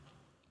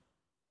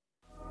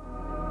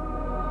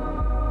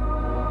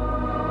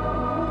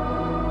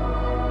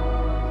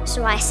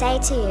So I say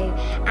to you,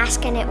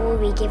 ask and it will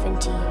be given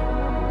to you.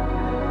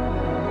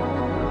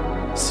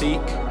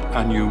 Seek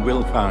and you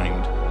will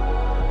find.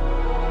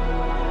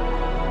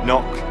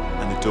 Knock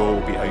and the door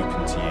will be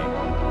open to you.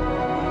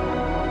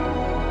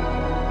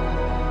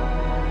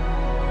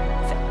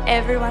 For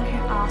everyone who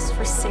asks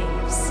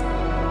receives.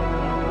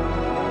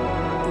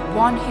 The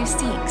one who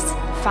seeks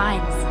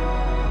finds.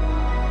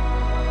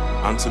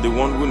 And to the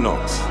one who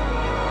knocks,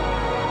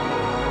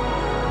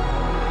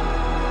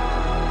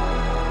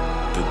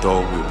 the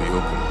door will be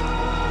opened.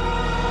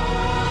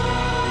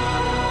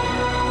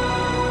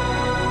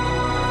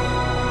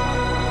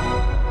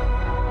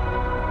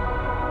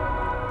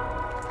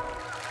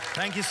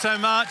 Thank you so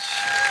much.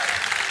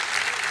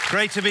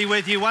 Great to be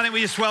with you. Why don't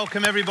we just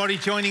welcome everybody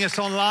joining us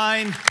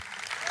online.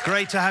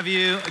 Great to have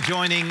you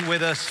joining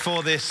with us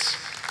for this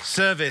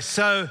service.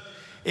 So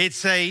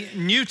it's a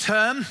new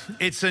term,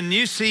 it's a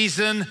new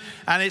season,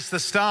 and it's the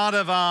start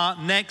of our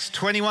next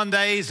 21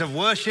 days of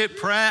worship,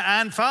 prayer,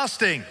 and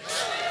fasting.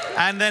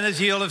 And then, as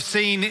you'll have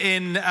seen,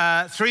 in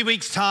 3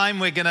 weeks' time,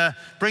 we're going to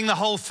bring the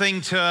whole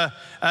thing to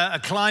a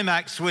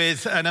climax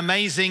with an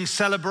amazing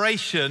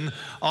celebration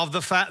of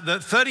the fact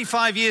that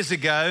 35 years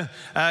ago,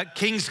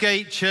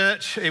 Kingsgate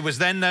Church, it was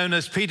then known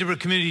as Peterborough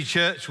Community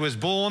Church, was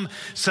born.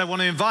 So I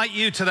want to invite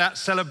you to that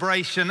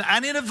celebration.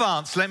 And in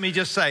advance, let me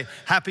just say,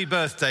 happy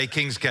birthday,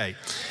 Kingsgate.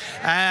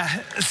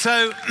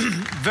 So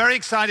very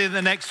excited in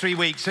the next 3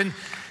 weeks. And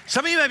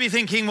some of you may be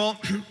thinking, well,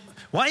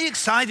 what are you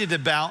excited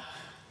about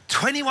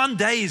 21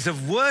 days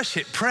of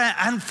worship, prayer,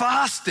 and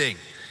fasting?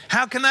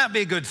 How can that be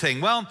a good thing?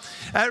 Well,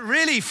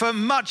 really, for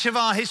much of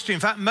our history,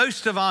 in fact,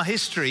 most of our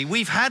history,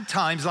 we've had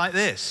times like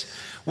this,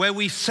 where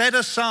we set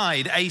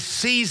aside a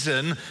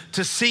season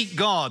to seek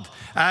God.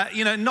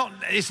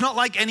 It's not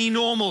like any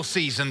normal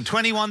season.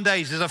 21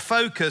 days is a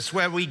focus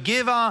where we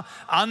give our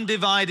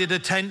undivided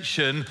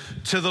attention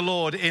to the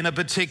Lord in a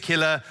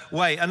particular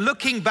way. And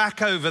looking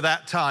back over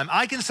that time,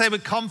 I can say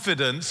with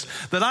confidence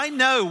that I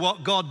know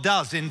what God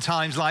does in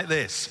times like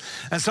this.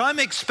 And so I'm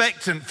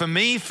expectant for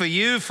me, for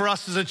you, for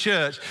us as a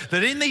church,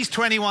 that in these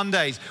 21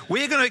 days,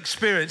 we're going to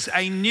experience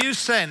a new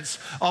sense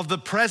of the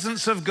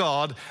presence of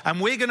God, and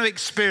we're going to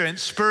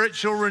experience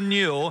spiritual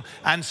renewal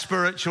and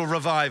spiritual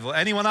revival.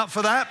 Anyone up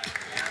for that?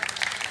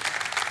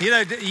 You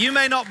know, you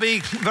may not be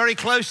very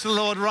close to the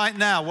Lord right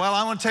now. Well,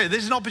 I want to tell you,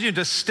 this is an opportunity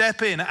to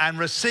step in and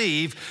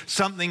receive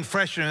something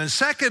fresh. And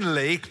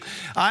secondly,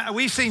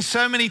 we've seen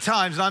so many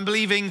times, and I'm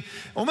believing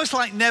almost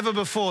like never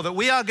before, that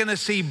we are going to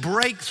see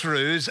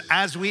breakthroughs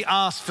as we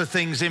ask for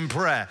things in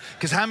prayer.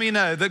 Because how many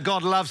know that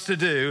God loves to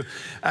do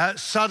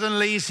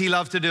suddenlies? He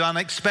loves to do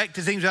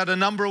unexpected things. We had a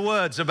number of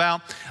words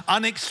about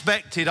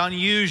unexpected,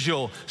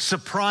 unusual,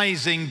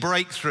 surprising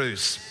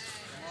breakthroughs.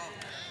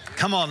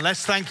 Come on,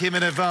 let's thank him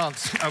in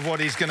advance of what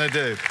he's going to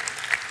do.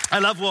 I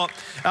love what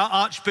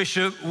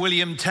Archbishop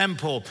William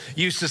Temple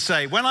used to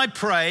say. When I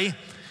pray,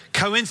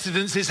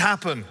 coincidences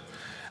happen.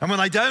 And when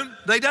I don't,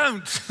 they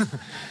don't.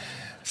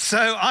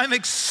 So I'm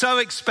so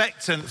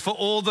expectant for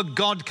all the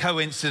God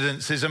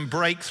coincidences and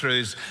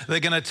breakthroughs that are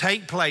going to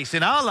take place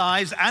in our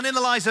lives and in the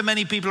lives of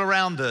many people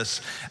around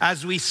us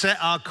as we set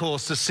our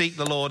course to seek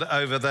the Lord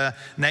over the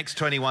next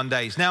 21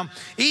 days. Now,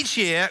 each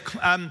year,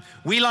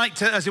 we like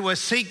to, as it were,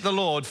 seek the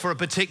Lord for a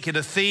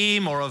particular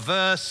theme or a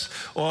verse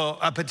or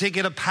a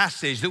particular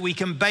passage that we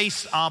can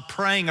base our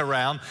praying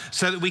around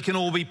so that we can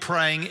all be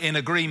praying in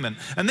agreement.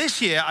 And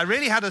this year, I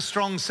really had a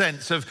strong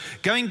sense of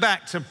going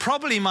back to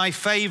probably my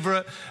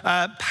favorite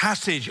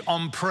passage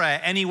on prayer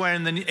anywhere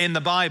in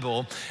the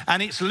Bible,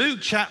 and it's Luke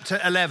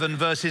chapter 11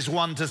 verses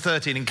 1 to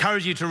 13. I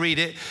encourage you to read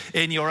it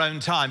in your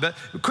own time. But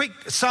a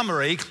quick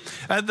summary,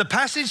 the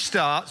passage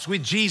starts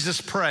with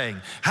Jesus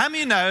praying. How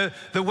many know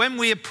that when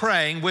we are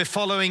praying, we're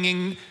following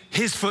in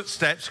his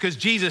footsteps, because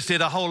Jesus did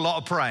a whole lot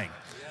of praying?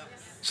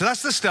 So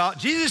that's the start.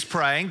 Jesus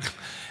praying.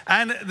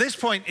 And at this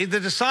point, the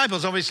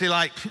disciples obviously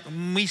like,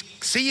 we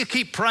see you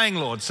keep praying,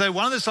 Lord. So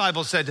one of the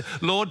disciples said,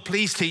 Lord,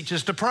 please teach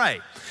us to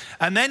pray.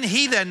 And then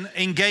he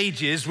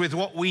engages with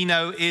what we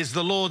know is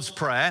the Lord's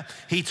Prayer.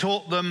 He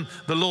taught them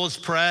the Lord's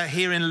Prayer.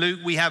 Here in Luke,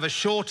 we have a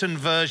shortened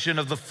version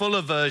of the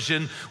fuller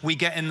version we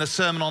get in the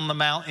Sermon on the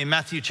Mount in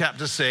Matthew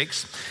chapter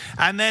 6.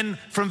 And then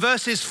from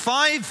verses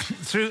 5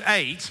 through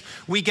 8,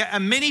 we get a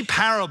mini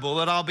parable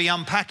that I'll be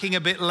unpacking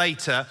a bit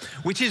later,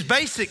 which is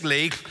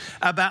basically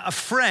about a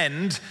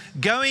friend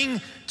going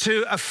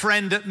to a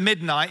friend at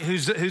midnight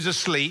who's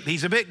asleep.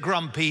 He's a bit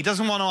grumpy, he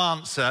doesn't want to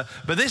answer,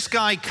 but this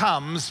guy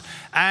comes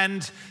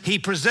and he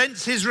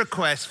presents his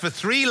request for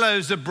 3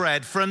 loaves of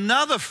bread for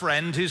another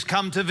friend who's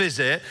come to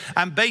visit,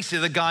 and basically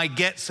the guy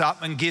gets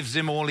up and gives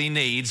him all he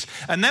needs.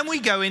 And then we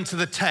go into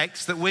the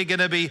text that we're going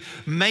to be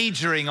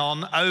majoring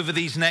on over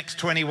these next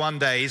 21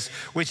 days,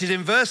 which is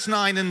in verse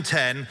 9 and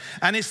 10,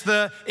 and it's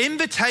the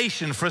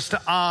invitation for us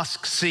to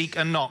ask, seek,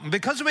 and knock. And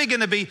because we're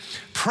going to be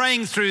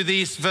praying through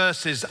these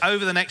verses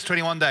over the next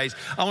 21 days,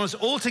 I want us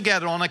all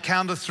together on a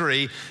count of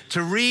 3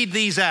 to read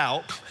these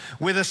out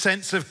with a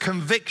sense of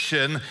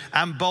conviction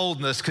and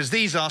boldness, because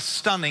these are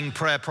stunning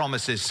prayer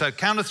promises. So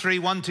count of 3,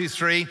 1, 2,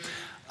 3.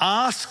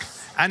 Ask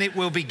and it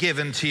will be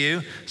given to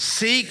you.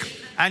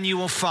 Seek and you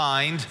will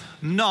find.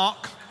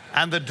 Knock,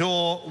 and the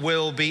door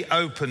will be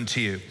open to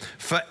you.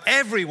 For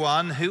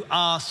everyone who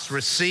asks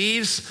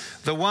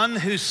receives, the one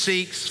who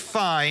seeks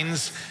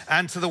finds,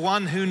 and to the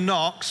one who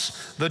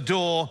knocks, the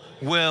door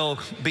will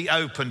be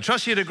open.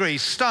 Trust you'd agree,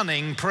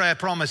 stunning prayer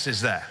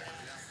promises there.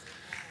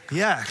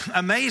 Yeah,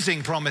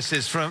 amazing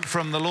promises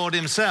from the Lord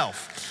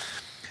himself.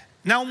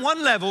 Now, on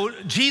one level,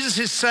 Jesus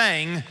is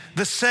saying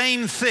the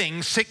same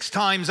thing 6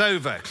 times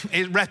over.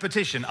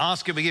 Repetition.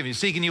 Ask, you'll be given.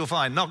 Seek and you'll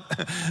find.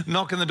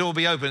 Knock and the door will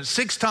be open.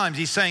 6 times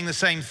he's saying the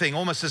same thing,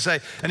 almost to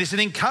say, and it's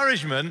an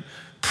encouragement,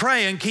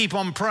 pray and keep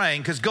on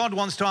praying because God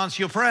wants to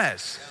answer your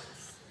prayers.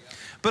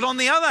 But on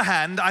the other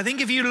hand, I think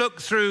if you look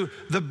through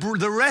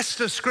the rest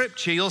of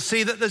Scripture, you'll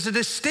see that there's a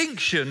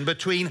distinction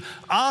between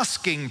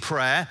asking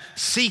prayer,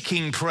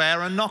 seeking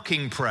prayer, and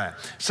knocking prayer.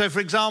 So,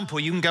 for example,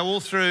 you can go all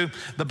through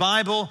the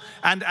Bible,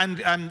 and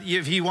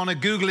if you want to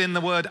Google in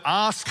the word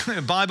ask,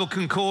 Bible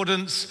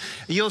concordance,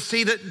 you'll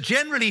see that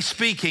generally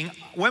speaking,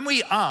 when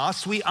we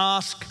ask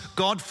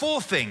God for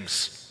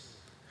things.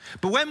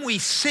 But when we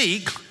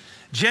seek,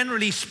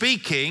 generally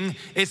speaking,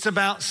 it's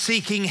about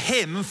seeking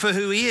him for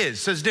who he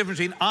is. So there's a difference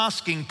between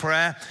asking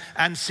prayer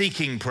and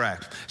seeking prayer.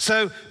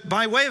 So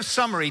by way of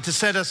summary, to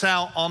set us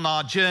out on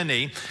our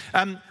journey,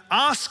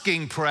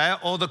 asking prayer,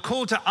 or the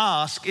call to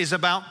ask, is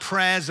about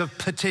prayers of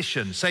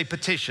petition. Say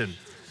petition.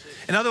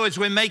 In other words,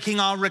 we're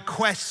making our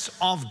requests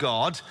of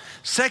God.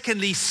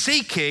 Secondly,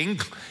 seeking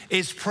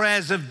is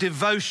prayers of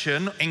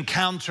devotion,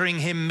 encountering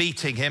him,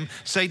 meeting him.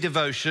 Say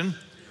devotion.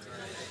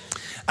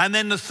 And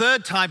then the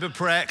third type of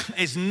prayer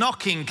is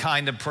knocking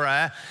kind of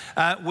prayer,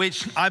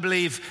 which I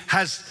believe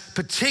has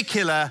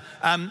particular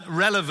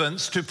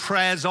relevance to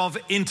prayers of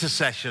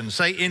intercession.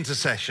 Say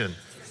intercession.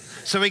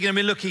 So we're going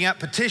to be looking at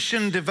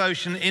petition,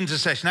 devotion,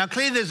 intercession. Now,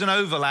 clearly there's an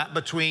overlap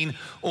between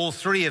all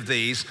 3 of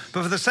these,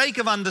 but for the sake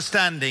of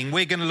understanding,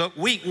 we're going to look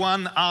week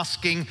 1,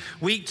 asking,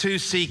 week 2,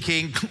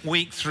 seeking,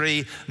 week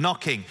 3,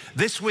 knocking.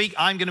 This week,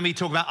 I'm going to be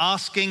talking about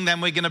asking, then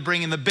we're going to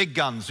bring in the big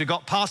guns. We've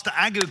got Pastor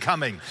Agu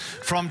coming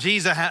from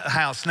Jesus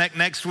House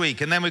next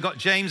week, and then we've got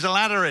James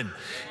Aladerin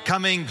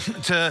coming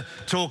to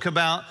talk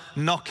about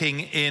knocking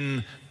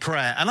in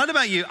prayer. And I don't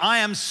know about you, I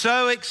am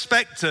so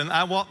expectant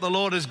at what the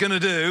Lord is going to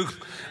do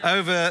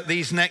over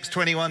these next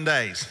 21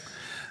 days.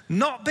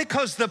 Not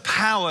because the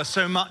power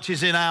so much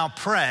is in our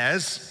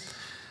prayers,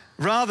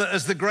 rather,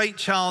 as the great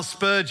Charles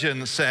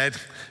Spurgeon said,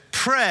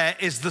 prayer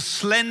is the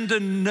slender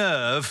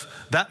nerve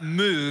that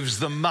moves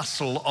the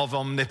muscle of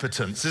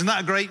omnipotence. Isn't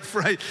that a great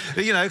phrase?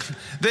 You know,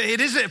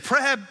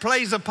 prayer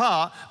plays a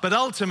part, but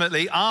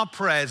ultimately our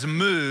prayers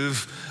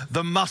move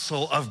the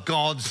muscle of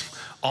God's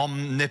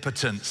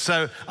omnipotence.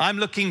 So I'm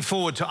looking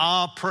forward to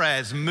our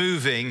prayers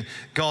moving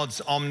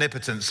God's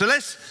omnipotence. So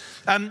let's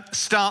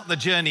start the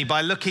journey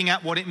by looking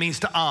at what it means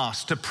to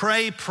ask, to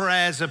pray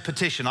prayers of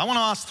petition. I want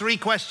to ask 3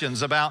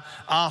 questions about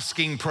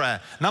asking prayer.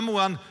 Number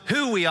 1,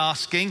 who are we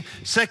asking?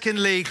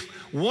 Secondly,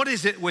 what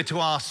is it we're to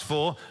ask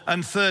for?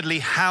 And thirdly,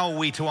 how are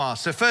we to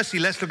ask? So firstly,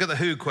 let's look at the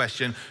who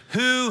question.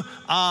 Who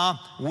are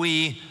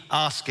we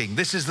asking?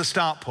 This is the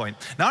start point.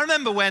 Now, I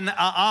remember when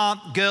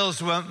our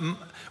girls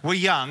were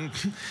young,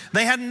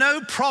 they had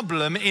no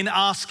problem in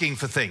asking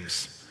for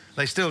things.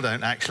 They still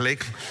don't, actually.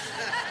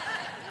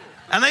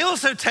 And they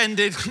also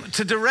tended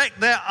to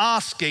direct their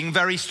asking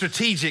very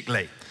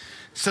strategically.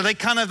 So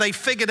they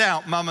figured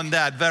out mum and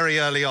dad very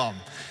early on.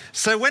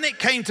 So when it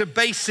came to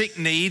basic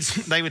needs,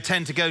 they would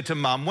tend to go to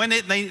mum. When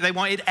they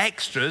wanted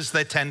extras,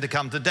 they tend to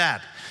come to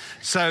dad.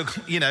 So,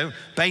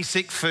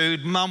 basic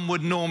food, mum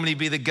would normally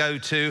be the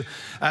go-to.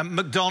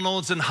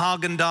 McDonald's and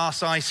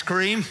Haagen-Dazs ice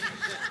cream,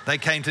 they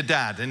came to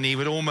dad, and he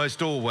would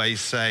almost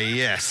always say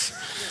yes.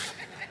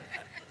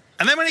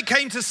 And then when it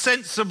came to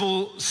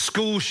sensible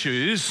school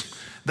shoes,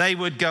 they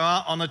would go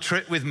out on a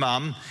trip with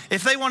mum.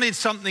 If they wanted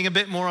something a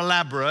bit more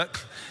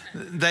elaborate,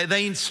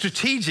 they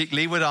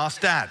strategically would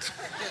ask dad.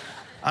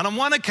 And on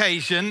one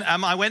occasion,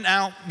 I went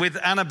out with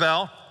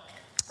Annabelle,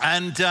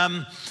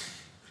 and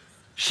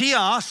she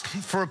asked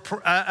for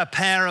a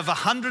pair of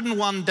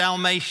 101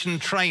 Dalmatian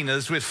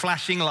trainers with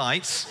flashing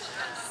lights.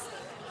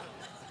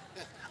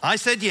 I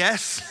said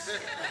yes.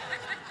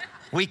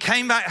 We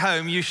came back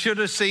home. You should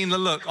have seen the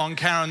look on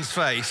Karen's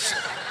face.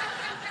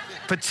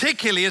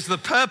 Particularly as the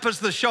purpose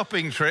of the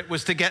shopping trip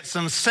was to get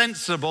some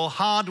sensible,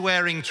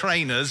 hard-wearing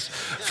trainers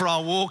for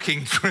our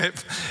walking trip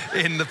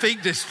in the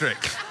Peak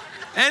District.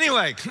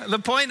 Anyway, the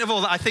point of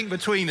all that, I think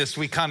between us,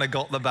 we kind of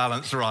got the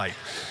balance right.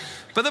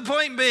 But the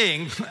point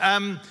being,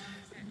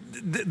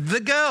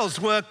 the girls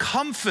were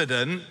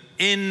confident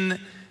in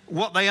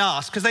what they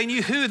asked because they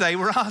knew who they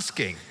were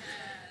asking.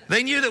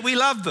 They knew that we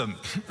loved them.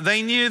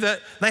 They knew that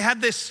they had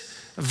this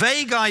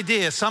vague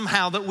idea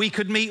somehow that we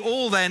could meet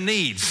all their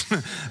needs.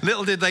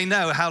 Little did they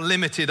know how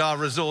limited our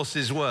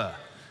resources were.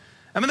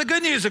 I mean, the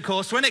good news, of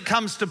course, when it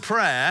comes to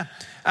prayer,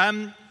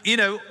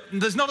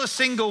 there's not a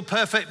single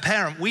perfect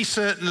parent. We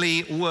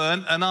certainly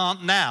weren't and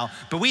aren't now.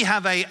 But we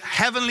have a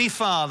heavenly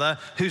Father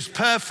who's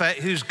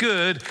perfect, who's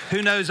good,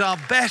 who knows our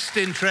best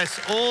interests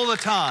all the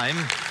time.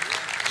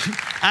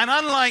 And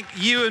unlike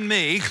you and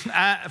me,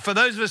 for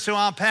those of us who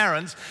are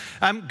parents,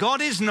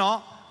 God is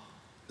not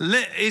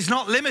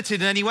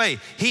limited in any way.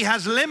 He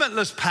has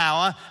limitless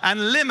power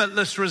and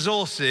limitless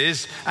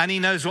resources, and he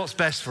knows what's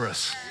best for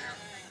us.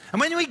 And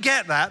when we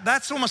get that,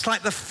 that's almost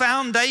like the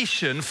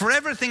foundation for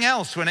everything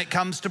else when it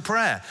comes to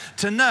prayer,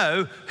 to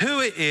know who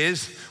it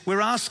is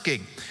we're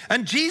asking.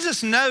 And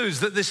Jesus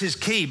knows that this is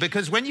key,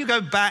 because when you go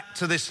back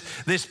to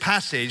this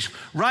passage,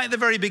 right at the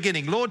very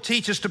beginning, Lord,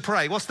 teach us to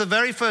pray. What's the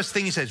very first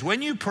thing he says?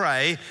 When you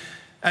pray,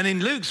 and in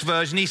Luke's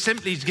version, he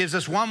simply gives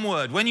us one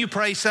word. When you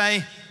pray,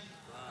 say,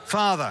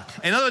 Father.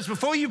 In other words,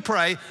 before you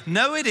pray,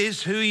 know it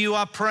is who you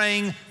are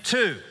praying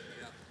to.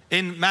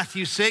 In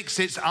Matthew 6,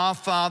 it's our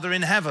Father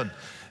in heaven.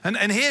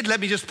 And here,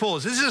 let me just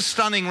pause. This is a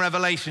stunning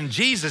revelation.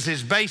 Jesus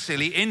is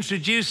basically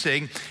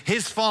introducing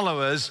his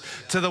followers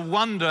to the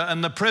wonder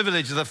and the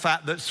privilege of the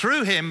fact that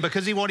through him,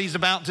 because of what he's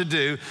about to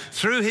do,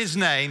 through his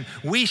name,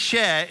 we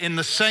share in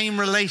the same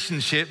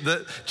relationship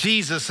that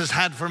Jesus has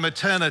had from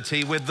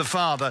eternity with the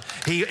Father.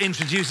 He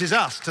introduces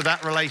us to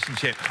that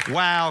relationship.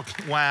 Wow,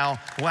 wow,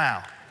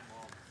 wow.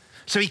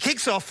 So he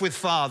kicks off with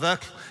Father,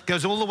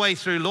 goes all the way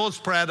through Lord's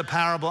Prayer, the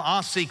parable,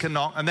 ask, seek, and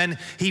knock, and then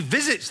he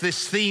visits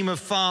this theme of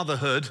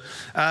fatherhood.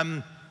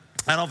 And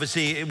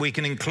obviously we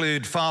can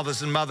include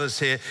fathers and mothers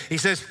here. He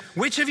says,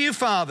 which of you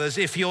fathers,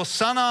 if your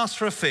son asks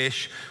for a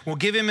fish, will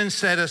give him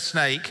instead a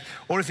snake?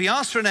 Or if he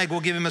asks for an egg, will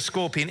give him a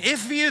scorpion?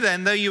 If you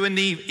then, though you are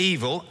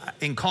evil,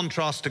 in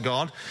contrast to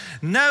God,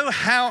 know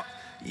how,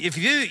 if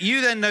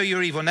you then know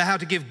you're evil, know how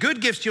to give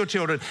good gifts to your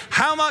children,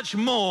 how much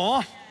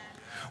more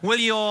will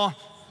your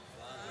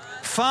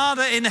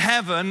Father in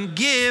heaven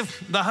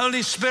give the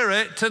Holy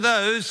Spirit to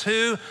those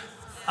who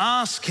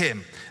ask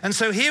him? And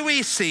so here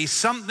we see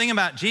something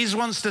about Jesus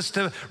wants us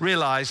to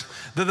realize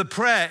that the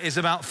prayer is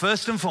about,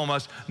 first and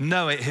foremost,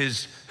 know it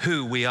is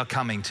who we are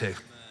coming to,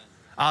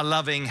 our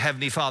loving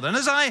Heavenly Father. And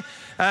as I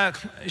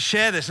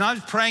share this, and I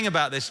was praying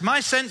about this, my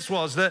sense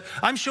was that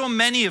I'm sure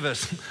many of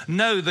us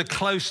know the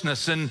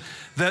closeness and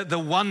the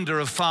wonder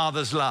of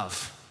Father's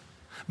love.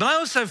 But I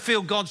also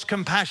feel God's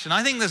compassion.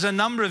 I think there's a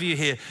number of you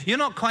here, you're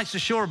not quite so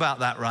sure about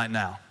that right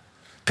now.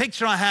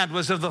 Picture I had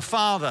was of the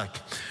Father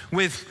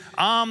with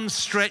arms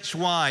stretched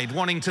wide,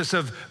 wanting to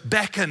sort of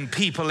beckon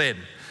people in.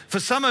 For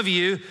some of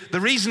you, the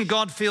reason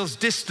God feels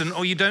distant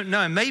or you don't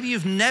know him, maybe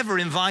you've never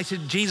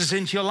invited Jesus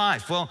into your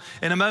life. Well,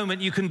 in a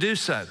moment you can do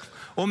so.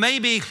 Or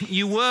maybe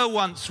you were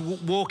once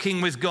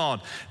walking with God.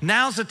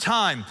 Now's the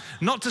time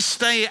not to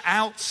stay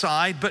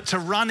outside, but to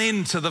run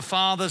into the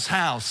Father's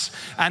house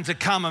and to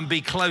come and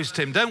be close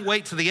to him. Don't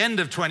wait till the end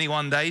of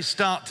 21 days,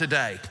 start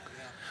today.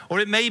 Or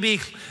it may be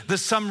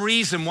there's some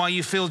reason why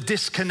you feel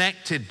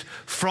disconnected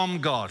from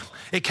God.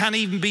 It can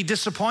even be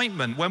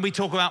disappointment. When we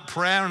talk about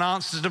prayer and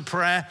answers to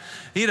prayer,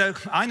 you know,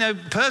 I know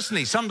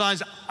personally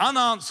sometimes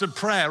unanswered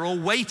prayer or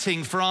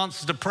waiting for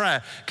answers to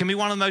prayer can be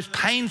one of the most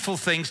painful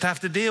things to have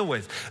to deal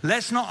with.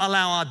 Let's not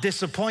allow our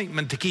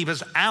disappointment to keep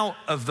us out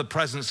of the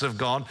presence of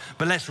God,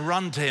 but let's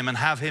run to him and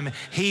have him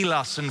heal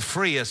us and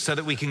free us so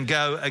that we can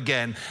go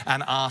again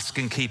and ask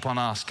and keep on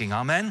asking.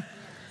 Amen?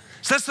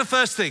 So that's the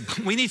first thing.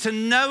 We need to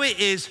know it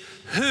is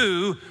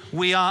who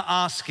we are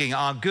asking,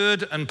 our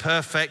good and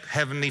perfect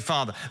Heavenly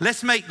Father.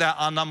 Let's make that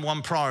our number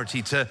one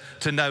priority,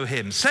 to know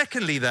him.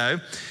 Secondly, though,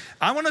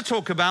 I want to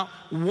talk about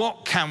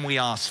what can we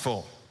ask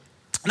for.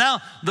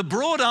 Now, the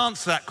broad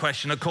answer to that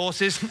question, of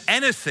course, is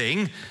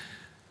anything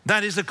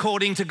that is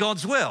according to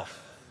God's will.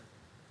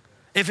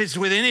 If it's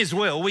within his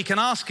will, we can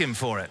ask him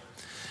for it.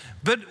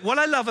 But what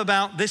I love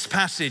about this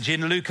passage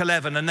in Luke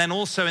 11 and then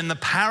also in the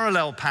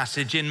parallel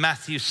passage in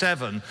Matthew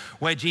 7,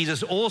 where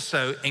Jesus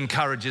also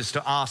encourages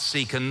to ask,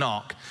 seek, and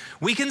knock,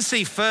 we can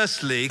see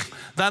firstly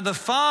that the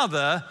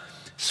Father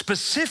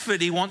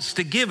specifically wants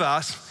to give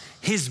us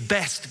his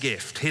best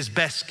gift, his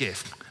best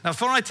gift. Now,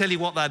 before I tell you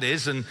what that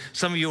is, and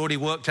some of you already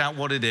worked out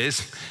what it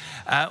is,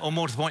 or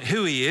more to the point,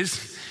 who he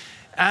is,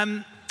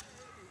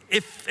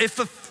 if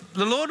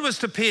the Lord was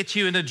to appear to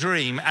you in a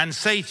dream and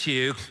say to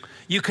you,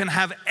 you can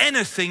have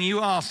anything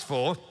you ask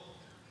for,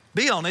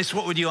 be honest,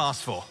 what would you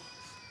ask for?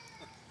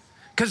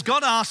 Because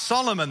God asked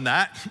Solomon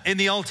that in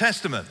the Old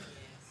Testament.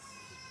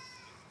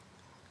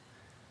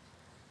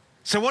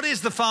 So what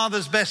is the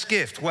Father's best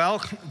gift?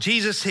 Well,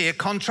 Jesus here,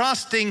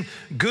 contrasting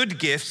good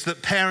gifts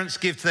that parents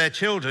give to their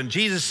children,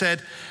 Jesus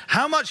said,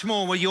 how much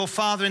more will your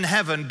Father in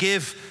heaven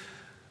give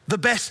the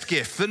best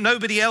gift that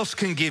nobody else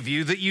can give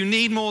you, that you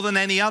need more than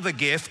any other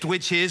gift,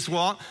 which is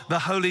what? The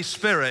Holy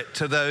Spirit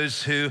to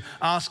those who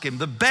ask him.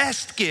 The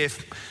best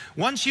gift,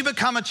 once you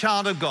become a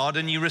child of God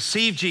and you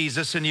receive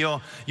Jesus and you're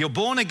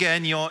born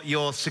again,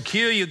 you're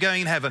secure, you're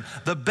going in heaven,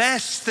 the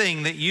best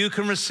thing that you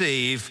can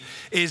receive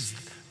is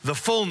the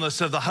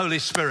fullness of the Holy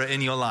Spirit in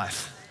your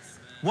life.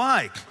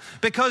 Why?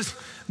 Because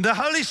the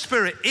Holy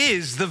Spirit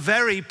is the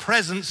very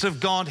presence of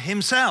God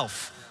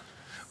himself.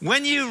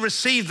 When you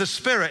receive the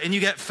Spirit and you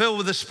get filled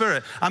with the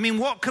Spirit, I mean,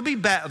 what could be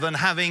better than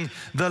having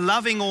the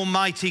loving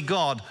Almighty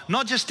God,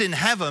 not just in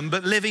heaven,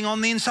 but living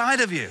on the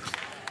inside of you?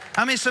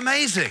 I mean, it's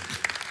amazing.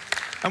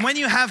 And when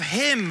you have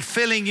him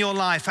filling your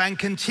life and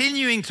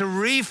continuing to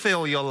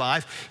refill your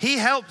life, he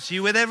helps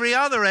you with every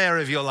other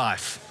area of your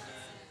life.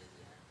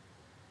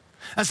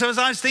 And so as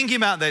I was thinking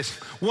about this,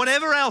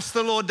 whatever else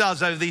the Lord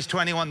does over these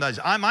 21 days,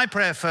 my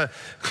prayer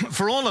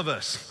for all of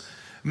us,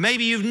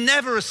 maybe you've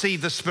never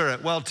received the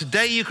Spirit. Well,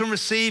 today you can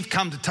receive.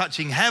 Come to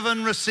Touching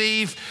Heaven,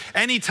 receive.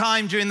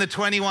 Anytime during the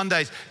 21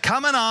 days,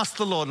 come and ask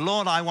the Lord,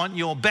 Lord, I want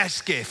your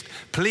best gift.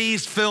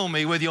 Please fill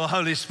me with your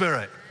Holy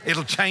Spirit.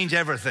 It'll change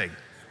everything.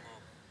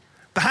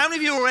 But how many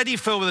of you are already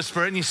filled with the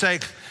Spirit and you say,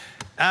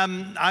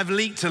 I've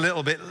leaked a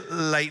little bit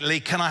lately,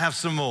 can I have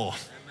some more?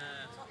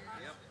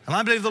 And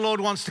I believe the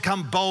Lord wants to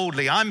come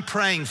boldly. I'm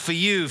praying for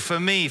you, for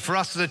me, for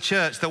us as a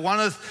church, that one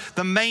of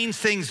the main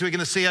things we're going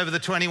to see over the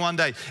 21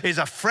 days is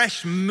a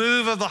fresh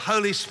move of the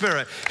Holy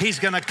Spirit. He's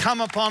going to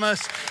come upon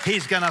us.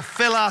 He's going to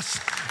fill us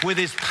with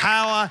his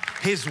power,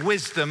 his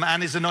wisdom,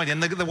 and his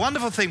anointing. And the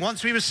wonderful thing,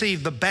 once we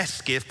receive the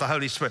best gift, the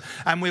Holy Spirit,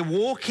 and we're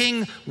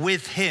walking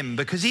with him,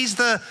 because he's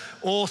the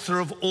author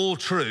of all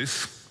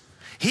truth,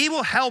 he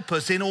will help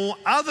us in all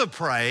other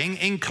praying,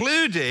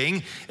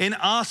 including in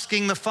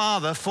asking the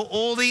Father for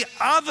all the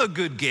other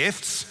good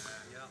gifts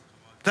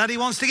that he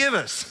wants to give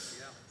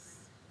us.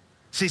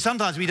 See,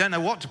 sometimes we don't know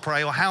what to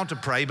pray or how to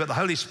pray, but the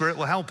Holy Spirit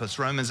will help us,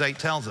 Romans 8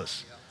 tells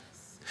us.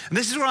 And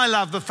this is where I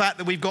love the fact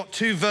that we've got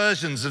two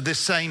versions of this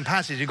same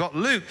passage. You've got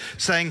Luke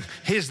saying,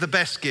 here's the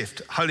best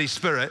gift, Holy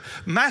Spirit.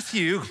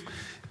 Matthew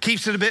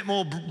keeps it a bit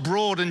more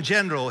broad and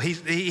general.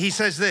 He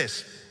says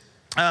this.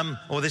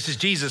 This is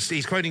Jesus,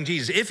 he's quoting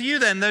Jesus. If you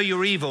then, though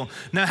you're evil,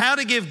 know how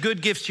to give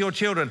good gifts to your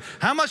children,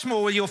 how much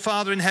more will your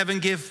Father in heaven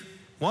give,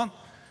 what?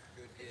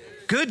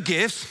 Good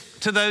gifts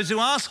to those who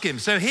ask him.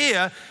 So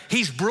here,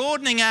 he's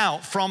broadening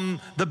out from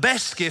the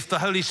best gift, the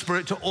Holy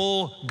Spirit, to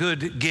all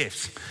good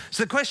gifts.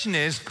 So the question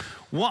is,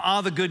 what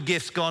are the good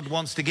gifts God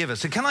wants to give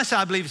us? And can I say,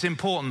 I believe it's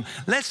important.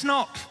 Let's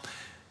not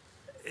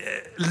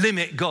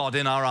limit God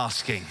in our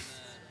asking.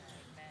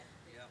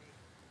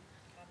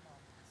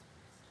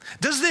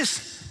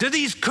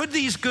 Could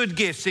these good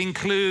gifts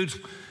include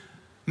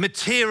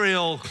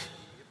material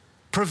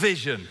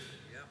provision,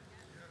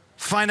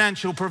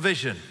 financial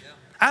provision?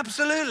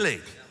 Absolutely.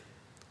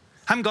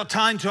 Haven't got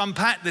time to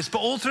unpack this, but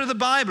all through the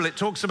Bible it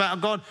talks about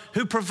a God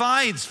who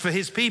provides for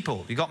his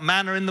people. You've got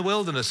manna in the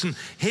wilderness, and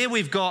here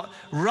we've got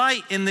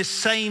right in this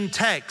same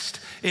text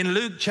in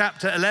Luke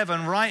chapter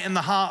 11, right in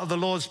the heart of the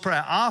Lord's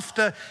Prayer,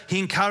 after he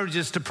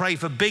encourages us to pray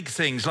for big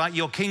things like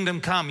your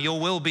kingdom come,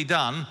 your will be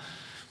done,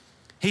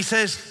 he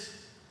says,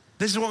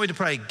 this is what we're to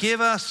pray. Give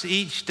us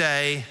each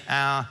day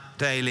our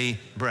daily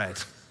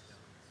bread.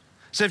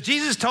 So if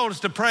Jesus told us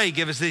to pray,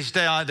 give us each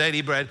day our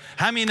daily bread,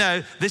 how many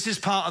know this is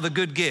part of the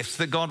good gifts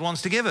that God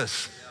wants to give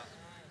us?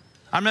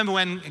 I remember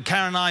when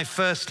Karen and I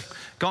first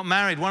got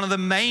married, one of the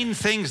main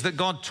things that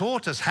God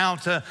taught us how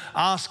to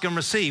ask and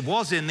receive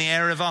was in the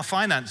area of our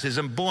finances.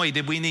 And boy,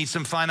 did we need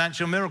some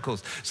financial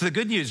miracles. So the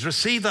good news,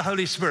 receive the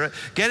Holy Spirit,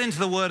 get into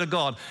the Word of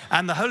God,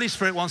 and the Holy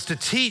Spirit wants to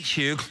teach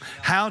you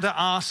how to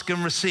ask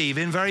and receive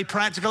in very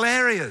practical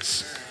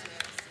areas.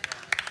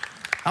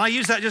 And I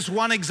use that just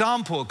one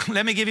example.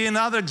 Let me give you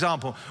another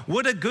example.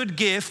 Would a good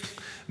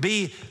gift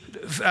be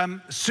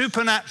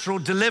supernatural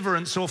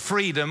deliverance or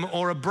freedom,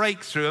 or a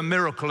breakthrough, a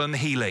miracle and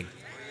healing?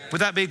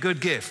 Would that be a good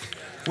gift?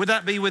 Would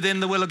that be within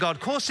the will of God?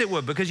 Of course it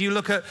would, because you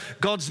look at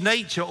God's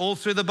nature all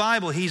through the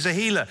Bible. He's a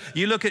healer.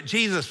 You look at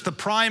Jesus, the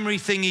primary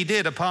thing he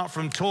did, apart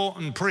from taught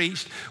and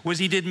preached, was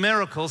he did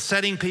miracles,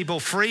 setting people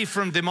free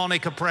from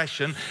demonic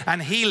oppression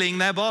and healing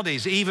their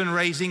bodies, even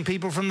raising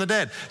people from the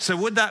dead. So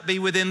would that be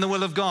within the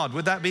will of God?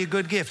 Would that be a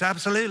good gift?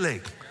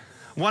 Absolutely.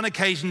 One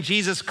occasion,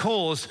 Jesus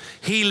calls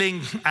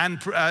healing and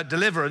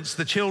deliverance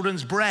the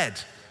children's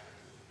bread.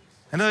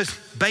 And those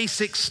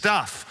basic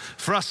stuff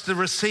for us to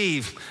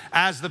receive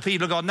as the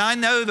people of God. Now, I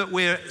know that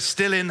we're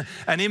still in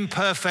an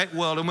imperfect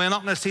world, and we're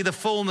not going to see the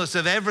fullness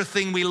of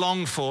everything we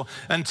long for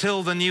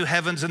until the new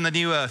heavens and the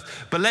new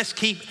earth. But let's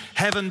keep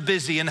heaven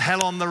busy and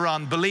hell on the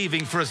run,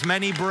 believing for as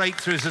many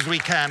breakthroughs as we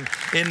can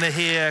in the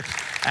here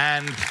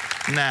and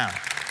now.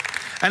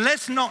 And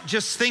let's not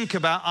just think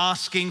about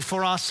asking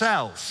for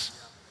ourselves.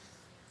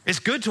 It's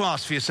good to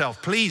ask for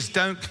yourself. Please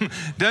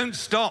don't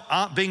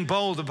stop being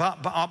bold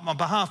on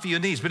behalf of your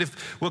needs. But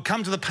we'll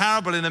come to the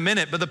parable in a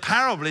minute, but the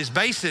parable is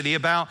basically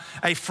about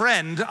a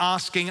friend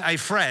asking a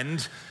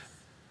friend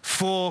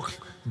for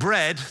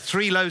bread,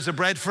 3 loaves of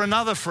bread for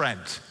another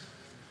friend.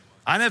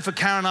 I know for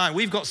Karen and I,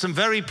 we've got some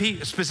very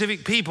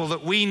specific people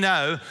that we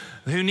know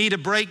who need a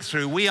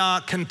breakthrough. We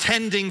are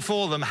contending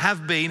for them,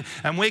 have been,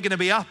 and we're going to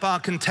be up our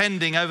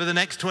contending over the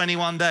next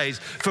 21 days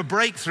for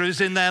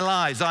breakthroughs in their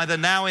lives, either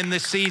now in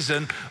this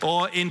season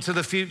or into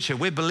the future.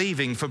 We're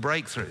believing for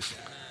breakthroughs.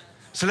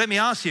 So let me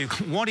ask you,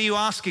 what are you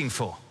asking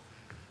for?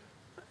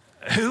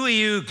 Who are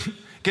you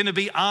going to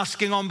be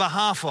asking on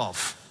behalf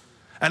of?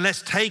 And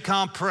let's take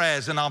our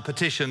prayers and our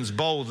petitions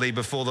boldly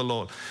before the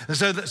Lord. And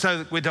so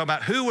we're talking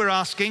about who we're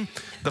asking,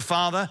 the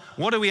Father.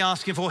 What are we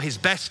asking for? His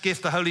best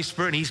gift, the Holy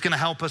Spirit, and he's going to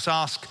help us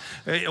ask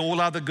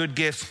all other good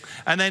gifts.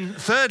 And then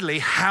thirdly,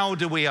 how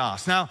do we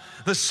ask? Now,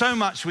 there's so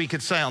much we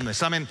could say on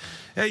this. I mean,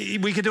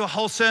 we could do a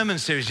whole sermon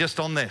series just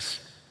on this.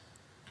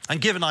 And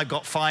given I've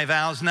got 5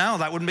 hours now,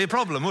 that wouldn't be a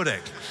problem, would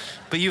it?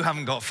 But you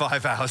haven't got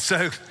 5 hours.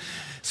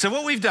 So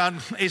what we've done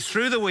is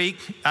through the week,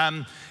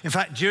 in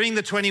fact, during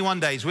the 21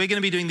 days, we're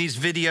going to be doing these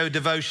video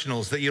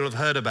devotionals that you'll have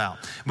heard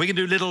about. We're going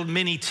to do little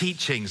mini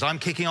teachings. I'm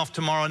kicking off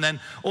tomorrow, and then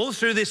all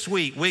through this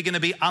week, we're going to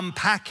be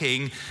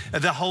unpacking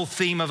the whole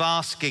theme of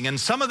asking. And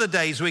some of the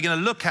days, we're going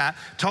to look at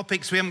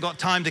topics we haven't got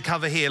time to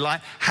cover here,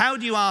 like how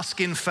do you ask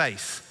in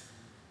faith?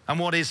 And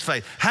what is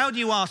faith? How do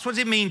you ask? What does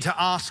it mean to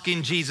ask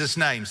in Jesus'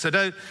 name? So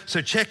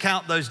check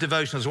out those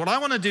devotionals. What I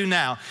want to do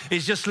now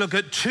is just look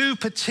at 2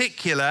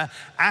 particular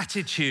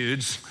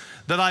attitudes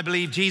that I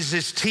believe Jesus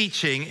is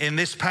teaching in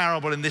this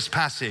parable, in this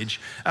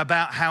passage,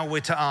 about how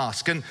we're to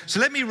ask. And so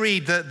let me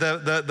read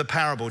the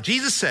parable.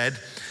 Jesus said,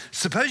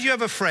 suppose you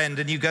have a friend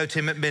and you go to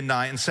him at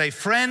midnight and say,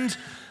 friend,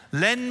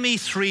 lend me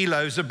 3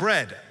 loaves of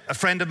bread. A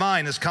friend of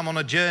mine has come on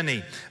a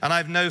journey and I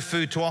have no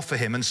food to offer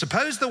him. And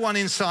suppose the one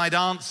inside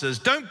answers,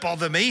 don't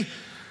bother me.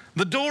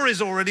 The door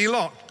is already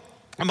locked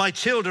and my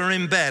children are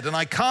in bed and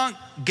I can't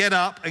get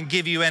up and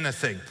give you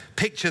anything.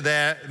 Picture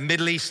their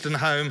Middle Eastern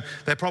home.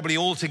 They're probably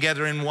all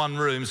together in one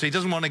room. So he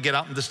doesn't want to get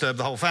up and disturb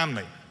the whole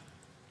family.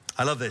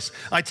 I love this.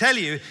 I tell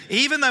you,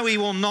 even though he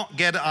will not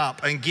get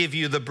up and give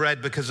you the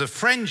bread because of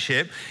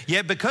friendship,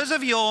 yet because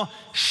of your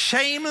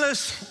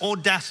shameless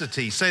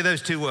audacity, say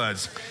those 2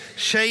 words,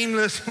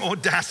 shameless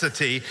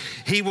audacity,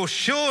 he will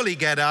surely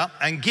get up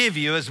and give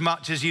you as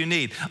much as you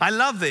need. I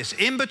love this.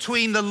 In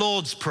between the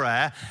Lord's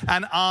Prayer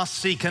and ask,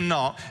 seek, and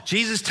knock,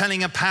 Jesus is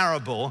telling a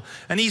parable,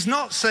 and he's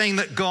not saying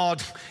that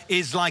God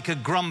is like a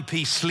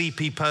grumpy,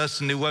 sleepy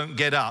person who won't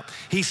get up.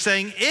 He's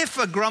saying if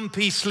a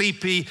grumpy,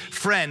 sleepy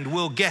friend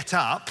will get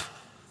up,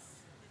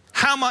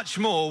 how much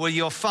more will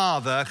your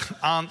Father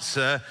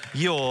answer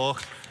your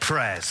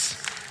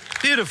prayers?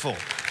 Beautiful.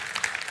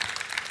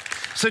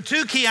 So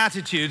 2 key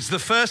attitudes. The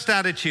first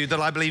attitude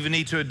that I believe we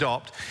need to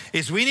adopt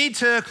is we need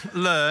to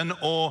learn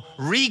or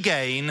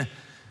regain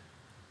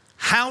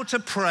how to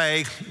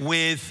pray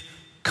with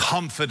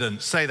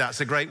confidence. Say that's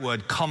a great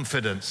word,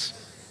 confidence.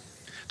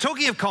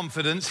 Talking of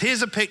confidence,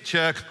 here's a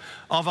picture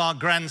of our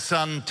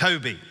grandson,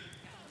 Toby.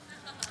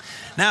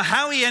 Now,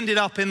 how he ended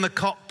up in the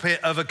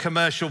cockpit of a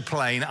commercial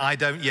plane, I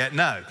don't yet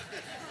know.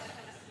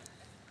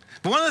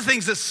 But one of the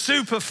things that's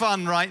super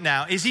fun right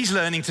now is he's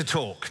learning to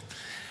talk.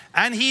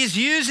 And he is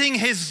using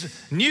his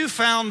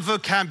newfound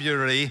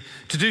vocabulary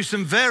to do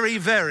some very,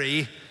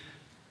 very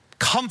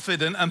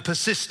confident and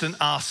persistent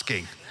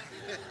asking.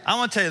 I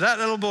want to tell you, that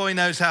little boy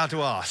knows how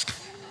to ask.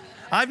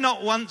 I've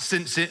not once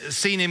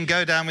seen him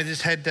go down with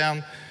his head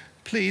down,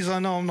 please, I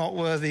know I'm not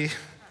worthy.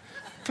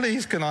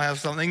 Please, can I have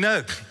something?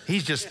 No,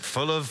 he's just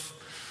full of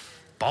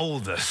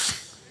boldness.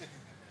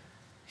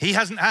 He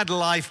hasn't had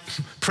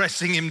life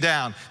pressing him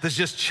down. There's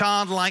just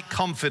childlike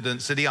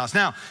confidence that he asks.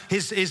 Now,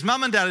 his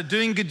mum and dad are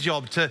doing a good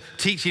job to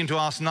teach him to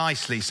ask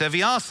nicely. So if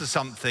he asks for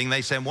something,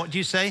 they say, what do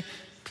you say?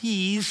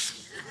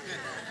 Please.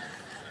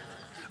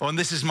 Oh, and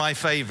this is my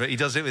favorite. He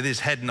does it with his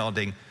head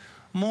nodding.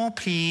 More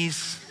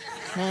please.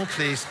 More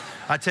please.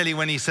 I tell you,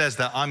 when he says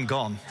that, I'm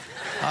gone.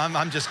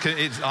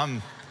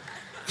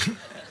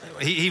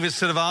 He was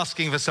sort of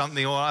asking for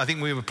something, or I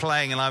think we were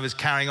playing and I was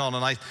carrying on,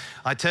 and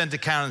I turned to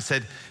Karen and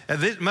said,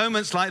 at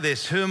moments like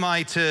this, who am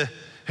I to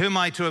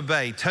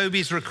obey?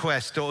 Toby's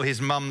request or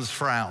his mum's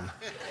frown?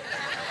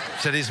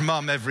 Said his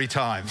mum every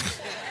time.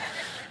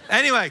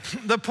 Anyway,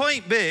 the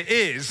point bit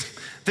is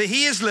that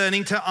he is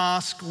learning to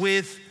ask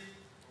with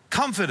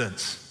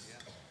confidence.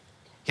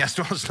 He has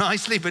to ask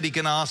nicely, but he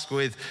can ask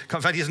with,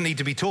 in fact, he doesn't need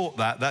to be taught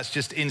that. That's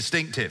just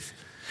instinctive.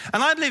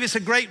 And I believe it's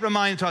a great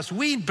reminder to us.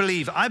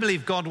 I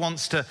believe God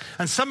wants to,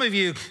 and some of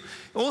you,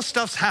 all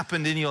stuff's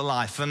happened in your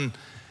life, and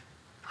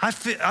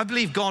I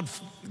believe God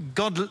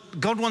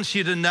wants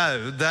you to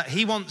know that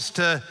he wants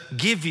to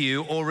give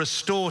you or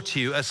restore to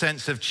you a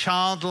sense of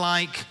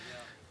childlike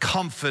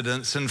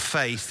confidence and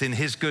faith in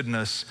his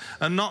goodness,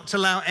 and not to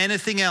allow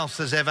anything else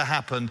that's ever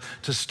happened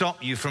to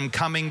stop you from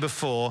coming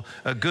before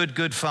a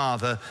good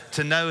Father,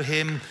 to know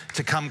him,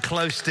 to come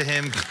close to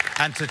him,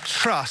 and to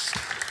trust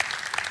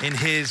in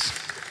his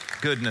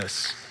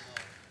goodness.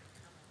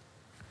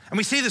 And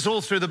we see this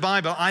all through the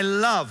Bible. I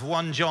love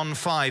 1 John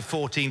 5,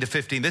 14 to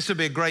 15. This would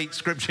be a great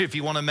scripture if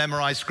you want to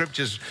memorize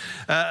scriptures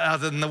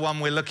other than the one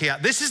we're looking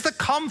at. This is the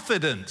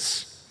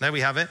confidence, there we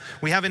have it,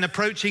 we have in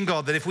approaching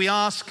God, that if we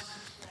ask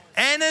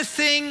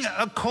anything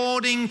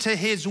according to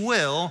his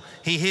will,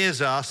 he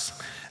hears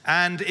us.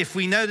 And if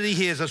we know that he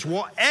hears us,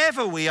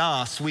 whatever we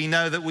ask, we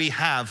know that we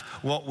have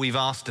what we've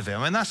asked of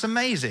him. And that's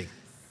amazing.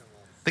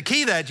 The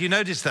key there, do you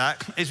notice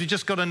that, is we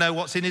just got to know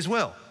what's in his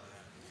will.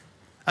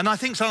 And I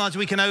think sometimes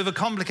we can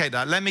overcomplicate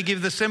that. Let me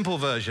give the simple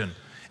version.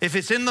 If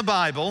it's in the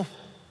Bible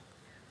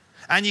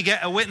and you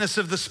get a witness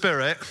of the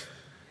Spirit,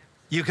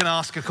 you can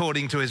ask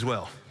according to his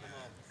will.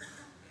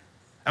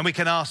 And we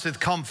can ask with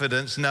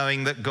confidence,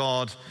 knowing that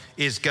God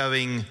is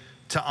going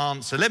to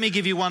answer. Let me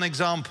give you one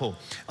example.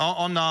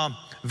 On our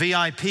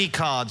VIP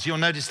cards, you'll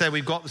notice there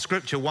we've got the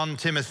scripture, 1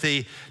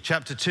 Timothy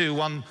chapter 2,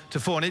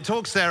 1-4. And it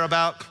talks there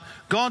about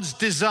God's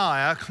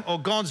desire or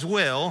God's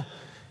will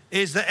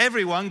is that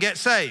everyone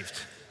gets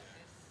saved.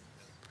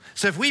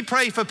 So if we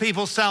pray for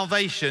people's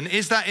salvation,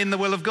 is that in the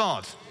will of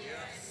God?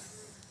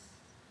 Yes.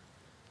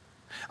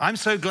 I'm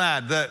so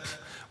glad that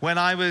when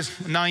I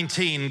was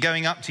 19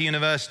 going up to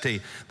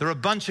university, there were a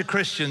bunch of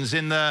Christians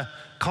in the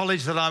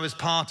college that I was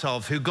part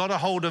of who got a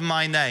hold of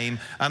my name,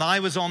 and I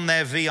was on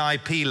their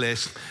VIP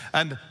list,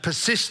 and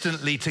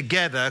persistently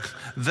together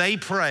they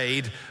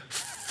prayed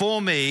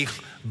for me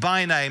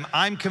by name.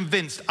 I'm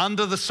convinced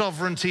under the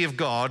sovereignty of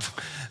God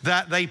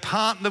that they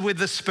partnered with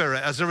the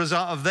Spirit. As a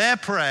result of their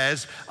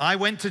prayers, I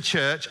went to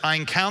church, I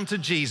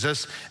encountered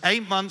Jesus.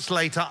 8 months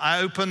later,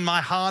 I opened my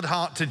hard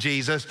heart to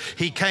Jesus.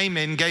 He came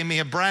in, gave me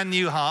a brand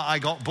new heart. I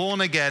got born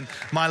again.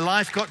 My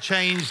life got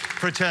changed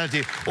for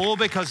eternity, all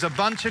because a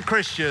bunch of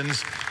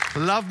Christians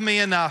loved me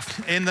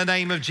enough in the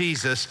name of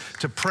Jesus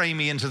to pray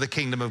me into the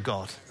kingdom of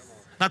God.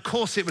 Now, of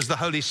course, it was the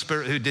Holy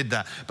Spirit who did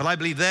that, but I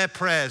believe their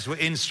prayers were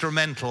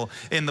instrumental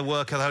in the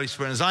work of the Holy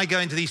Spirit. As I go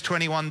into these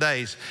 21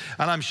 days,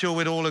 and I'm sure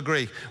we'd all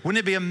agree, wouldn't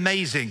it be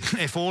amazing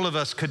if all of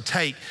us could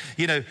take,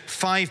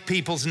 5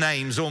 people's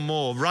names or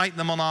more, write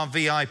them on our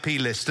VIP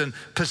list, and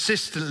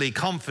persistently,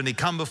 confidently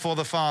come before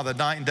the Father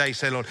night and day,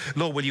 say, Lord,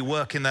 will you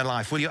work in their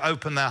life? Will you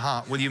open their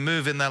heart? Will you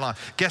move in their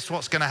life? Guess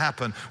what's going to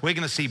happen? We're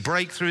going to see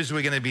breakthroughs.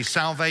 We're going to be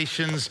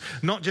salvations,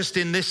 not just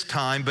in this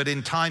time, but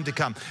in time to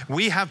come.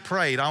 We have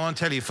prayed, I want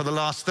to tell you, for the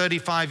last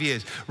 35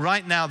 years.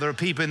 Right now, there are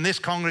people in this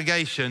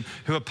congregation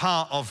who are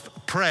part of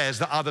prayers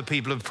that other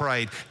people have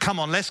prayed. Come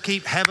on, let's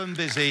keep heaven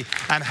busy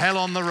and hell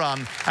on the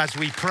run as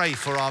we pray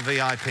for our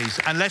VIPs.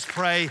 And let's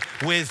pray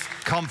with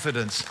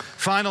confidence.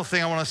 Final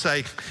thing I want to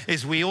say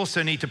is we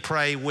also need to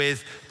pray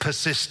with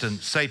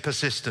persistence. Say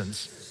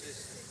persistence.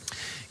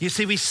 You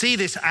see, we see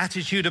this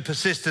attitude of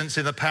persistence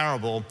in the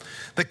parable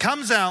that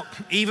comes out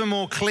even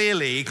more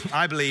clearly,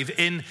 I believe,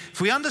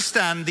 if we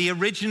understand the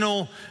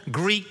original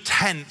Greek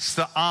tense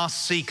that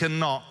ask, seek,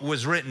 and knock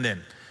was written in.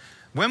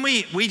 When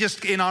we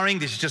just, in our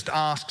English, just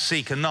ask,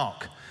 seek, and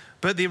knock.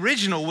 But the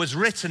original was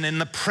written in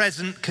the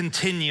present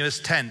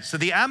continuous tense. So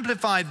the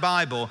Amplified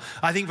Bible,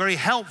 I think, very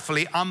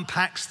helpfully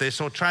unpacks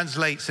this or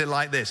translates it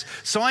like this.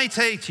 So I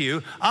say to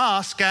you,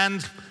 ask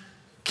and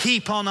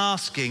keep on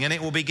asking and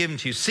it will be given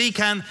to you. Seek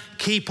and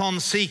keep on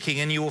seeking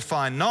and you will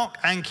find. Knock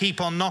and keep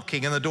on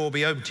knocking and the door will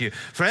be open to you.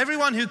 For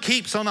everyone who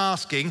keeps on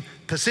asking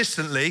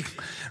persistently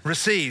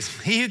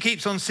receives. He who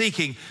keeps on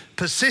seeking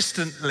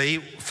persistently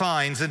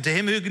finds. And to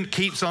him who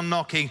keeps on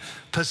knocking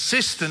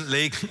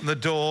persistently, the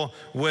door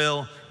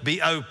will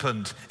be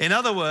opened. In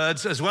other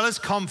words, as well as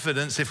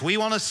confidence, if we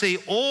want to see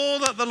all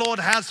that the Lord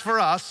has for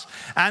us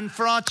and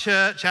for our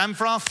church and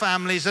for our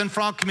families and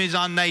for our communities,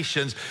 our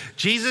nations,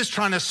 Jesus is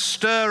trying to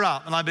stir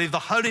up, and I believe the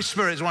Holy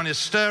Spirit is wanting to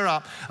stir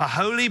up a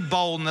holy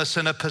boldness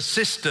and a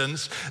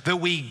persistence that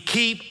we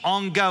keep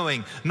on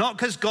going. Not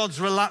because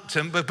God's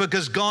reluctant, but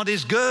because God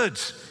is good.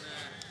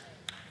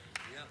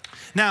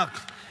 Now,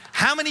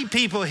 how many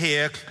people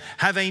here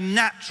have a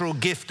natural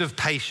gift of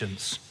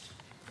patience?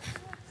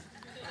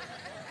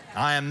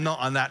 I am not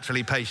a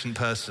naturally patient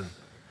person.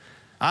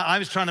 I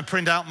was trying to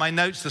print out my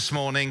notes this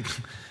morning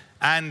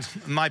and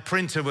my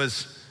printer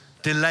was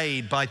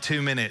delayed by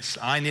 2 minutes.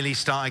 I nearly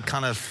started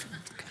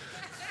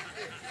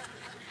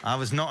I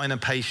was not in a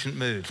patient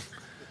mood.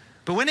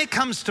 But when it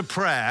comes to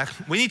prayer,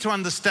 we need to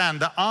understand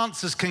that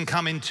answers can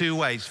come in 2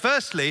 ways.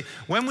 Firstly,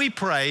 when we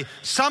pray,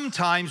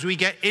 sometimes we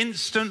get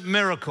instant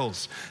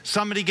miracles.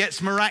 Somebody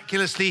gets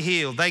miraculously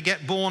healed. They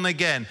get born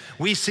again.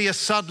 We see a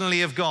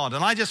suddenly of God.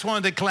 And I just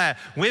want to declare,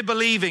 we're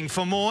believing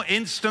for more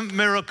instant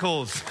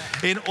miracles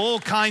in all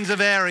kinds of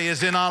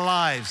areas in our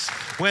lives,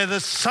 where the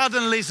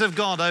suddenlies of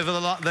God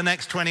over the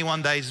next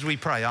 21 days as we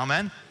pray.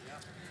 Amen?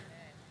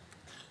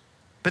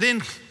 But in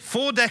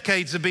 4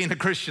 decades of being a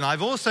Christian,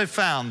 I've also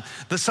found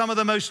that some of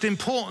the most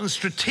important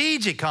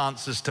strategic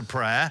answers to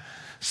prayer,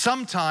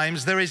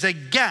 sometimes there is a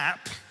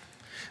gap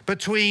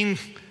between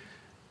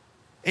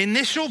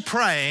initial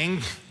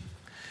praying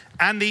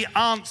and the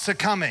answer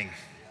coming.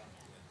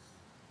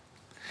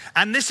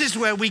 And this is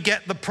where we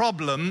get the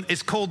problem.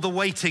 It's called the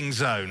waiting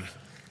zone.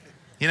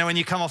 You know, when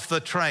you come off the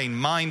train,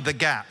 mind the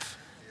gap.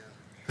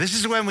 This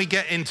is when we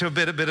get into a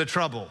bit of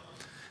trouble.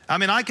 I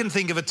mean, I can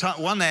think of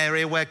one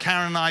area where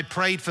Karen and I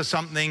prayed for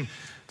something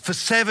for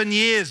 7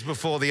 years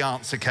before the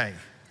answer came.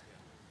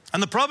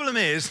 And the problem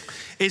is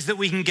that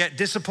we can get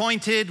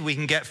disappointed, we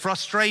can get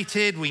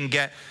frustrated, we can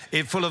get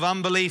full of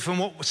unbelief. And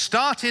what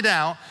started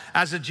out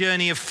as a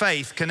journey of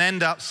faith can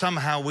end up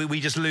somehow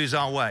we just lose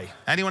our way.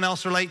 Anyone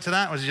else relate to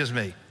that, or is it just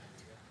me?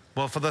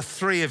 Well, for the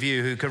 3 of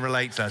you who can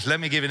relate to us, let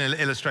me give you an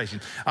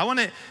illustration.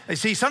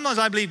 Sometimes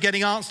I believe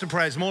getting answered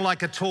prayer is more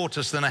like a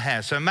tortoise than a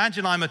hare. So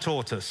imagine I'm a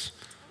tortoise.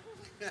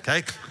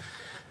 Okay,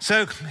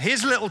 so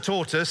here's a little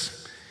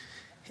tortoise.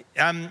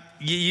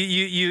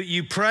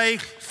 You pray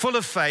full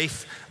of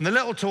faith, and the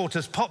little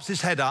tortoise pops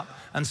his head up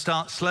and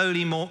starts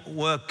slowly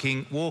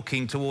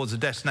walking towards the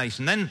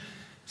destination. Then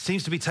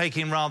seems to be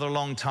taking rather a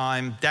long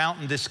time, doubt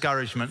and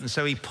discouragement, and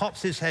so he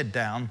pops his head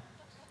down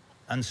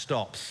and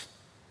stops.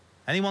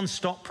 Anyone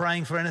stop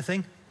praying for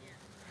anything?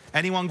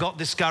 Anyone got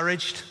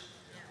discouraged?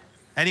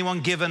 Anyone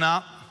given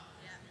up?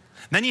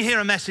 Then you hear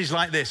a message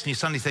like this and you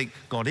suddenly think,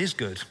 God is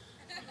good.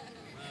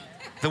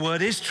 The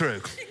word is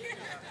true.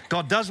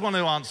 God does want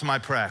to answer my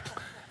prayer.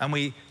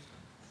 And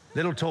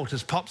little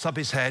tortoise pops up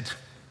his head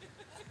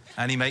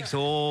and he makes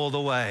all the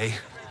way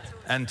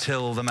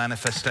until the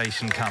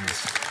manifestation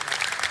comes.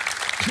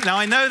 Now,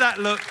 I know that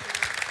looked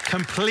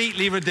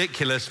completely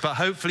ridiculous, but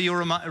hopefully you'll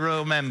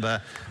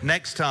remember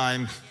next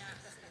time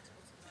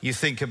you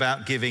think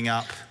about giving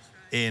up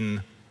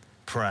in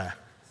prayer.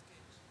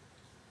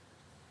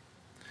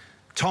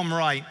 Tom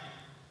Wright,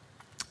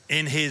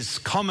 in his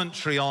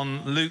commentary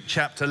on Luke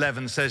chapter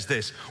 11, says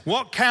this: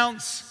 what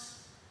counts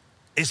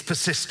is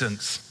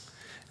persistence.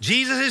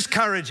 Jesus is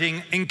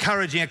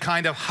encouraging a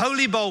kind of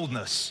holy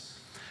boldness,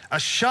 a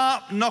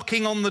sharp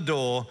knocking on the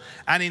door,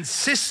 an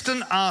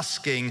insistent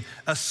asking,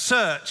 a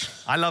search,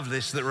 I love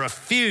this, that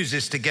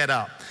refuses to get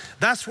up.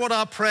 That's what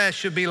our prayer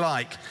should be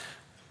like.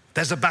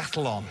 There's a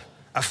battle on,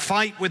 a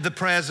fight with the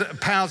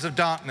powers of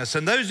darkness.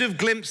 And those who've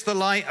glimpsed the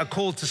light are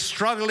called to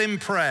struggle in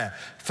prayer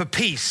for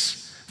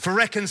peace, for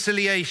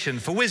reconciliation,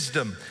 for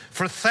wisdom,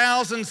 for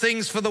 1,000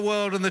 things for the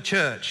world and the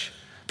church.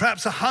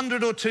 Perhaps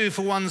 100 or 2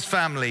 for one's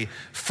family,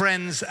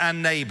 friends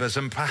and neighbors,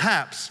 and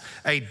perhaps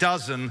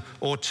 12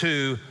 or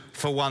 2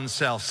 for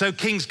oneself. So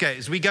Kingsgate,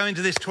 as we go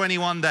into this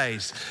 21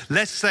 days,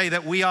 let's say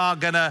that we are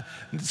going to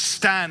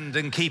stand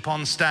and keep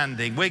on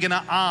standing. We're going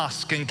to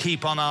ask and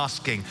keep on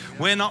asking.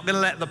 We're not going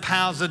to let the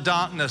powers of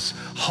darkness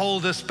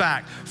hold us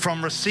back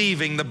from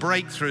receiving the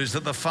breakthroughs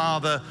that the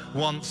Father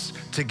wants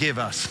to give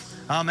us.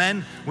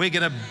 Amen. We're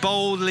going to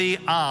boldly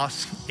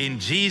ask in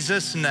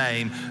Jesus'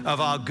 name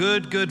of our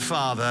good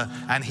Father,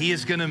 and he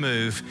is going to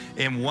move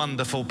in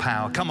wonderful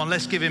power. Come on,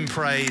 let's give him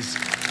praise.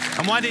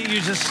 And why don't you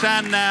just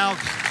stand now?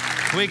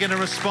 We're going to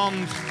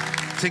respond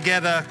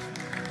together.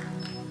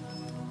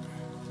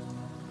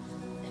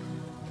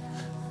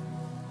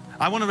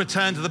 I want to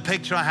return to the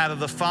picture I had of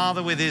the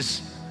Father with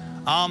his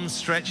arms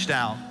stretched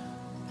out.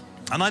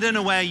 And I don't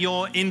know where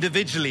you're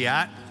individually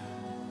at,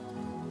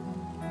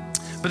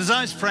 but as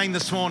I was praying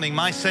this morning,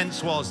 my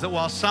sense was that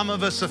while some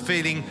of us are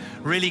feeling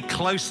really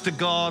close to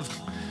God,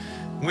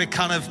 we're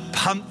kind of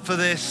pumped for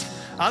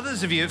this.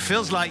 Others of you, it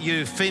feels like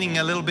you're feeling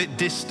a little bit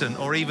distant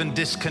or even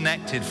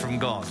disconnected from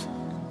God.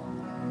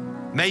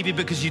 Maybe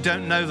because you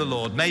don't know the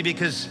Lord. Maybe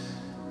because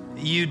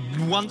you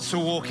once were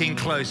walking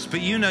close,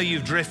 but you know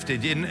you've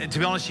drifted. To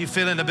be honest, you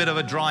feel in a bit of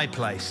a dry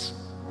place.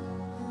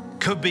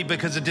 Could be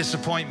because of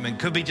disappointment.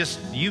 Could be just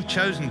you've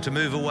chosen to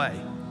move away.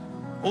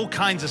 All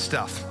kinds of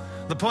stuff.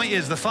 The point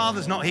is, the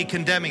Father's not here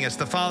condemning us.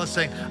 The Father's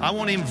saying, I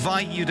want to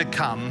invite you to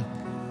come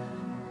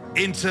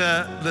into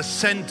the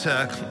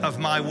center of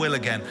my will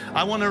again.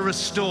 I want to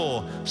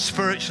restore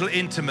spiritual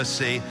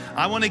intimacy.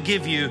 I want to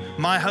give you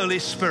my Holy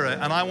Spirit,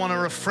 and I want to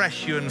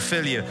refresh you and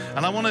fill you.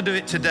 And I want to do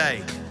it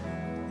today.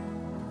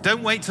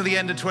 Don't wait till the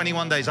end of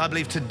 21 days. I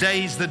believe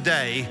today's the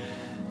day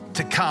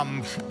to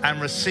come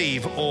and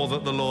receive all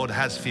that the Lord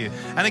has for you.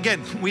 And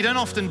again, we don't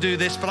often do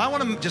this, but I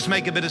want to just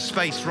make a bit of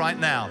space right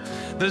now.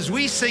 That as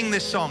we sing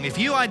this song, if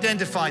you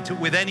identify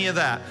with any of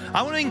that,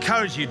 I want to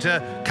encourage you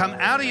to come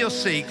out of your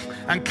seat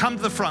and come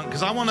to the front,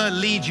 because I want to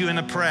lead you in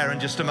a prayer in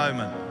just a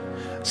moment.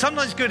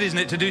 Sometimes it's good, isn't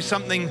it, to do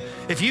something.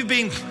 If you've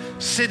been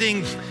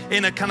sitting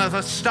in a kind of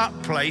a stuck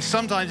place,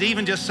 sometimes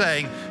even just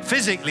saying,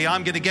 physically,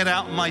 I'm going to get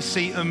out of my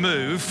seat and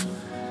move,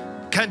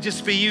 can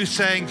just be you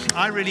saying,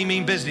 I really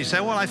mean business. You say,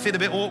 well, I feel a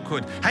bit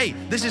awkward. Hey,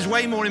 this is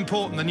way more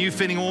important than you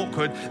feeling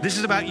awkward. This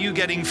is about you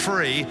getting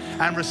free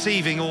and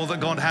receiving all that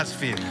God has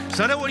for you.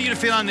 So I don't want you to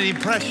feel under any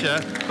pressure,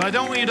 but I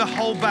don't want you to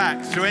hold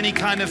back through any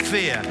kind of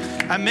fear.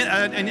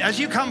 And as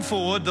you come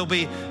forward, there'll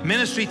be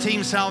ministry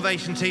team,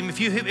 salvation team.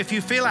 If you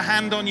feel a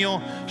hand on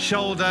your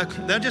shoulder,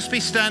 they'll just be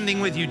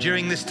standing with you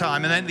during this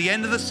time. And then at the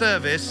end of the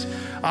service,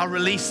 I'll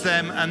release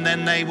them, and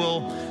then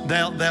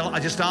I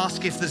just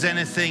ask if there's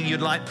anything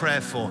you'd like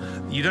prayer for.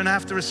 You don't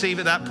have to receive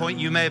at that point.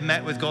 You may have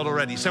met with God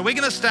already. So we're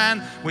going to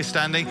stand. We're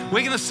standing.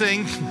 We're going to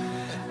sing.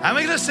 And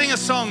we're going to sing a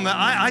song that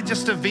I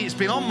just have been, it's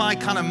been on my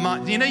kind of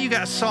mind. You know, you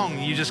get a song,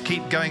 you just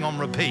keep going on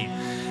repeat.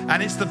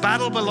 And it's The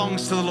Battle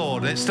Belongs to the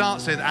Lord. And it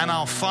starts with, and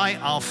I'll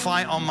fight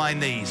on my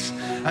knees.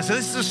 And so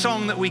this is a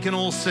song that we can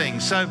all sing.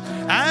 So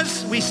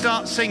as we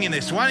start singing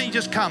this, why don't you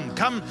just come.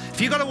 If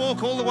you've got to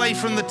walk all the way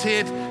from the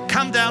tiered,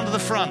 come down to the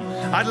front.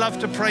 I'd love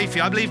to pray for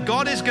you. I believe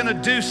God is going to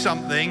do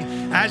something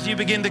as you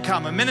begin to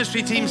come. A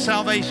ministry team,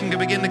 salvation, can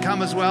begin to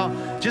come as well.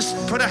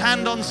 Just put a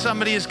hand on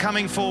somebody who's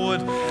coming forward.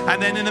 And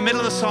then in the middle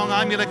of the song,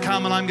 I'm going to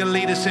come and I'm going to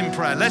lead us in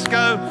prayer. Let's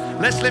go.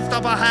 Let's lift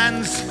up our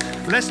hands.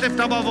 Let's lift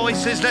up our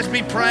voices. Let's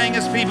be praying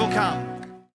as people come.